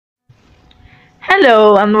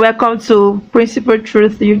Hello and welcome to Principal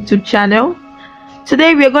Truth YouTube channel.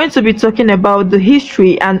 Today we are going to be talking about the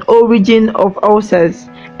history and origin of ulcers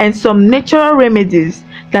and some natural remedies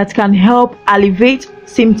that can help alleviate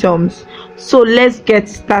symptoms. So let's get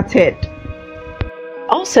started.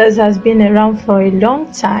 Ulcers has been around for a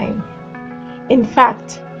long time. In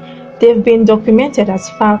fact, they've been documented as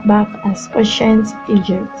far back as ancient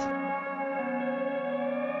Egypt,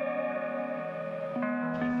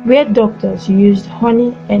 where doctors used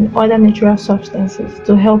honey and other natural substances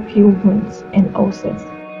to help heal wounds and ulcers.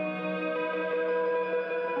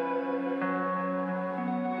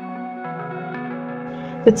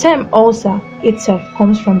 The term ulcer itself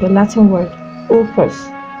comes from the Latin word ulcus,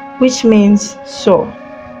 which means sore.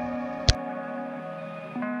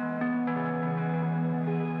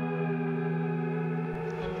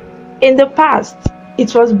 In the past,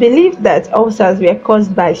 it was believed that ulcers were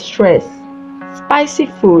caused by stress, spicy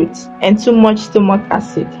foods, and too much stomach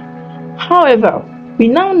acid. However, we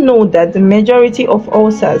now know that the majority of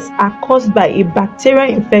ulcers are caused by a bacterial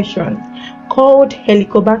infection called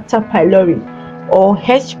Helicobacter pylori, or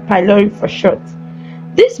H. pylori for short.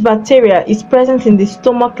 This bacteria is present in the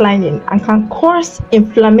stomach lining and can cause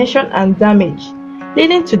inflammation and damage,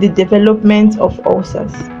 leading to the development of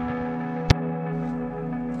ulcers.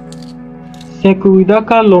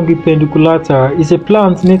 Securidaca Longepedunculata is a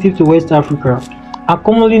plant native to West Africa and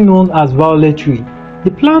commonly known as violet tree.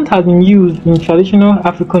 The plant has been used in traditional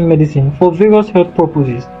African medicine for various health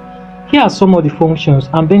purposes. Here are some of the functions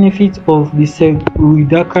and benefits of the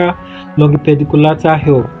Securidaca Longepedunculata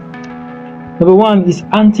herb. Number 1 is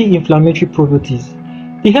anti-inflammatory properties.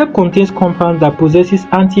 The herb contains compounds that possesses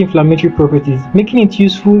anti-inflammatory properties, making it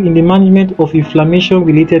useful in the management of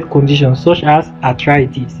inflammation-related conditions such as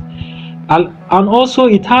arthritis. And also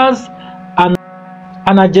it has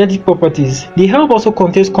analgesic properties. The herb also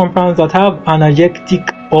contains compounds that have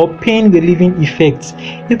analgesic or pain relieving effects.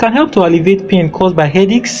 It can help to alleviate pain caused by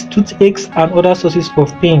headaches, toothaches, and other sources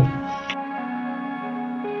of pain.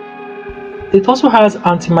 It also has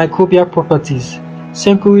antimicrobial properties.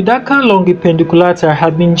 Securidaca Longepedunculata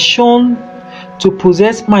has been shown to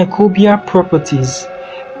possess microbial properties,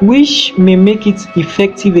 which may make it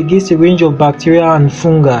effective against a range of bacteria and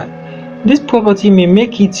fungi. This property may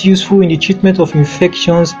make it useful in the treatment of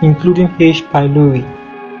infections, including H. pylori.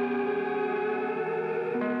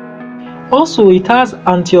 Also, it has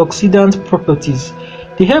antioxidant properties.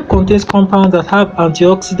 The herb contains compounds that have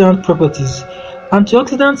antioxidant properties.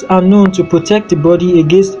 Antioxidants are known to protect the body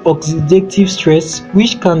against oxidative stress,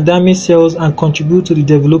 which can damage cells and contribute to the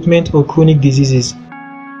development of chronic diseases.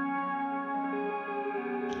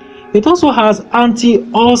 It also has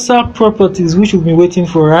anti-ulcer properties, which we've been waiting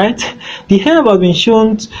for, right? The herb has been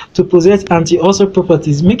shown to possess anti-ulcer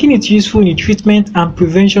properties, making it useful in the treatment and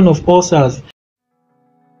prevention of ulcers.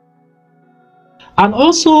 And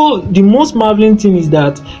also, the most marveling thing is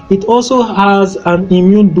that it also has an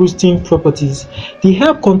immune boosting properties. The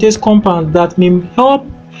herb contains compounds that may help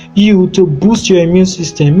you to boost your immune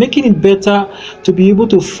system, making it better to be able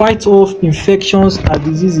to fight off infections and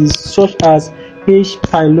diseases such as H.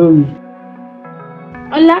 pylori.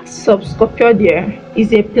 Ulcers subscopidia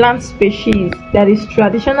is a plant species that is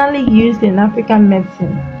traditionally used in African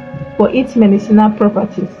medicine for its medicinal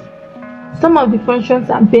properties. Some of the functions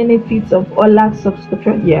and benefits of Ulcers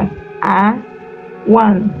subscopidia are: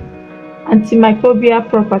 1. Antimicrobial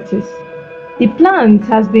properties. The plant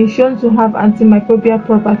has been shown to have antimicrobial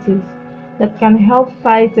properties that can help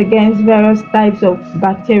fight against various types of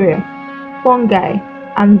bacteria, fungi,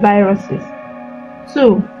 and viruses.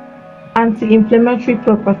 2. Anti-inflammatory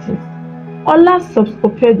properties. Ulcers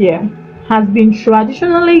subscopidia has been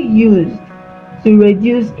traditionally used to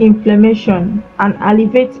reduce inflammation and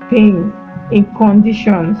alleviate pain in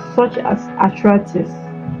conditions such as arthritis.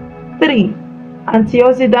 3.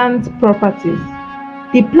 Antioxidant properties.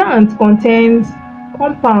 The plant contains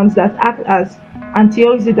compounds that act as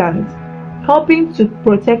antioxidants, helping to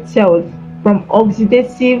protect cells from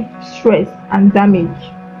oxidative stress and damage.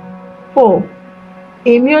 4.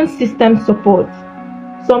 Immune system support.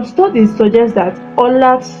 Some studies suggest that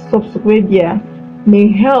Ulcers subscopidia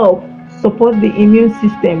may help support the immune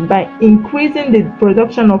system by increasing the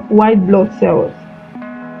production of white blood cells.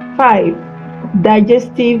 5.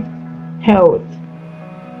 Digestive health.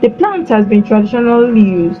 The plant has been traditionally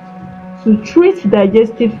used to treat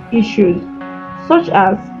digestive issues such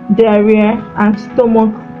as diarrhea and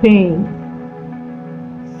stomach pain.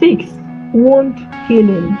 6. Wound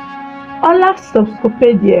healing. Ulcers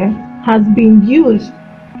subscopidia has been used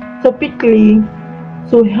topically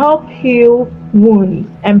to help heal wounds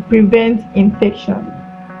and prevent infection.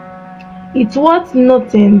 It's worth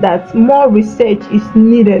noting that more research is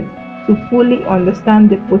needed to fully understand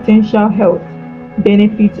the potential health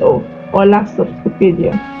benefits of Olax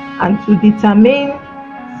subcutaneous and to determine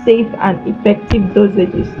safe and effective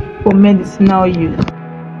dosages for medicinal use.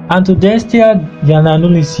 Antodestia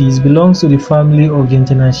gananulensis belongs to the family of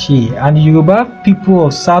Gentianaceae, and the Yoruba people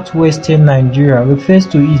of southwestern Nigeria refers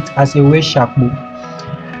to it as Eweshapo.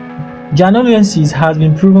 Gananulensis has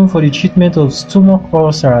been proven for the treatment of stomach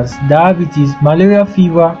ulcers, diabetes, malaria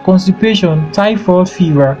fever, constipation, typhoid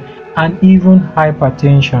fever, and even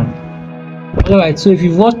hypertension. Alright, so if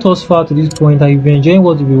you've watched us far to this point and you've been enjoying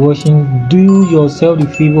what you've been watching, do yourself the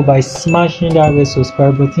favor by smashing that red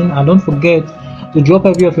subscribe button, and don't forget to drop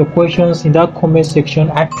every of your questions in that comment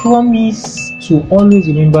section. I promise to always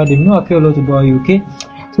remember them. I care a lot about you, okay?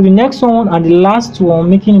 So the next one and the last one,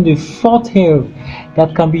 making the fourth herb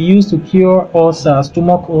that can be used to cure ulcers,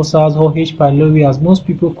 stomach ulcers, or H. pylori as most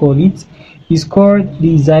people call it, is called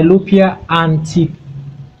the Xylopia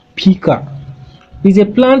antipica. It's a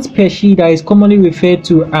plant species that is commonly referred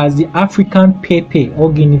to as the African pepper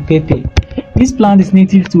or Guinea pepper. This plant is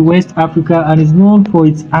native to West Africa and is known for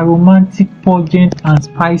its aromatic, pungent, and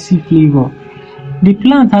spicy flavor. The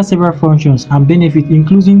plant has several functions and benefits,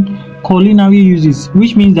 including culinary uses,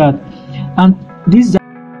 which means that this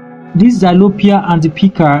Xylopia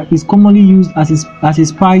antipica is commonly used as a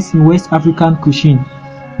spice in West African cuisine.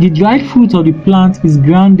 The dried fruit of the plant is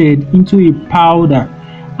grounded into a powder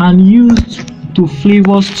and used to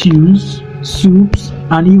flavor stews, soups,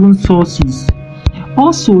 and even sauces.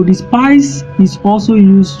 Also, the spice is also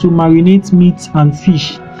used to marinate meat and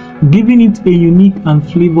fish, giving it a unique and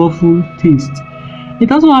flavorful taste. It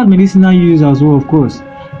also has medicinal use as well, of course.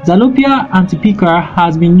 Xylopia antipica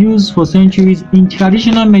has been used for centuries in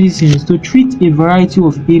traditional medicines to treat a variety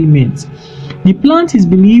of ailments. The plant is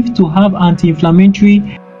believed to have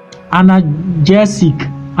anti-inflammatory, analgesic,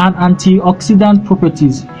 and antioxidant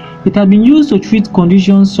properties. It has been used to treat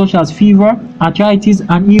conditions such as fever, arthritis,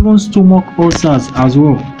 and even stomach ulcers as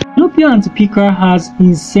well. Xylopia antipica has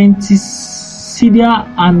insecticidal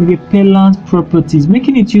and repellent properties,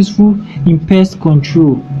 making it useful in pest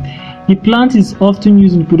control. The plant is often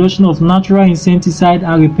used in the production of natural insecticide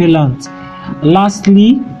and repellent.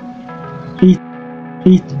 Lastly,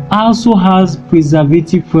 it also has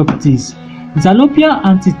preservative properties. Xylopia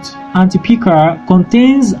antipica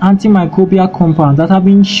contains antimicrobial compounds that have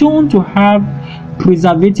been shown to have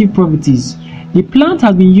preservative properties. The plant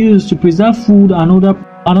has been used to preserve food and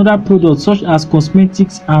other products such as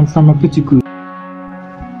cosmetics and pharmaceuticals.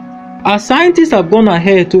 Our scientists have gone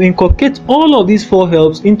ahead to inculcate all of these four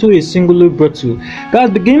herbs into a singular bottle.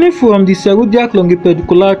 That's beginning from the Securidaca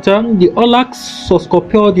Longepedunculata, the Olax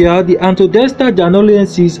subcutaneous, the Antodestia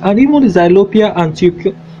gananulensis, and even the Xylopia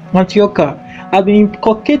antioca have been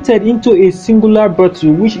inculcated into a singular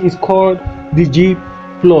bottle, which is called the G+.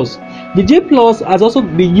 The G+ has also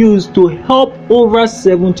been used to help over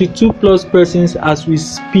 72 plus persons as we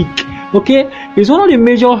speak. Okay, it's one of the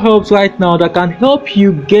major herbs right now that can help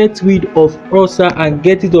you get rid of ulcer and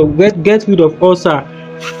get rid of ulcer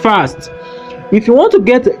fast. If you want to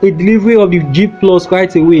get a delivery of the G+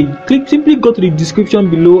 right away, simply go to the description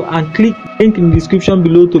below and click link in the description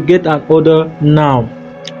below to get an order now.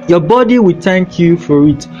 Your body will thank you for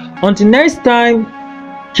it. Until next time,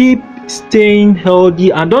 keep staying healthy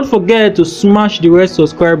and don't forget to smash the red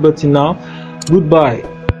subscribe button now. Goodbye.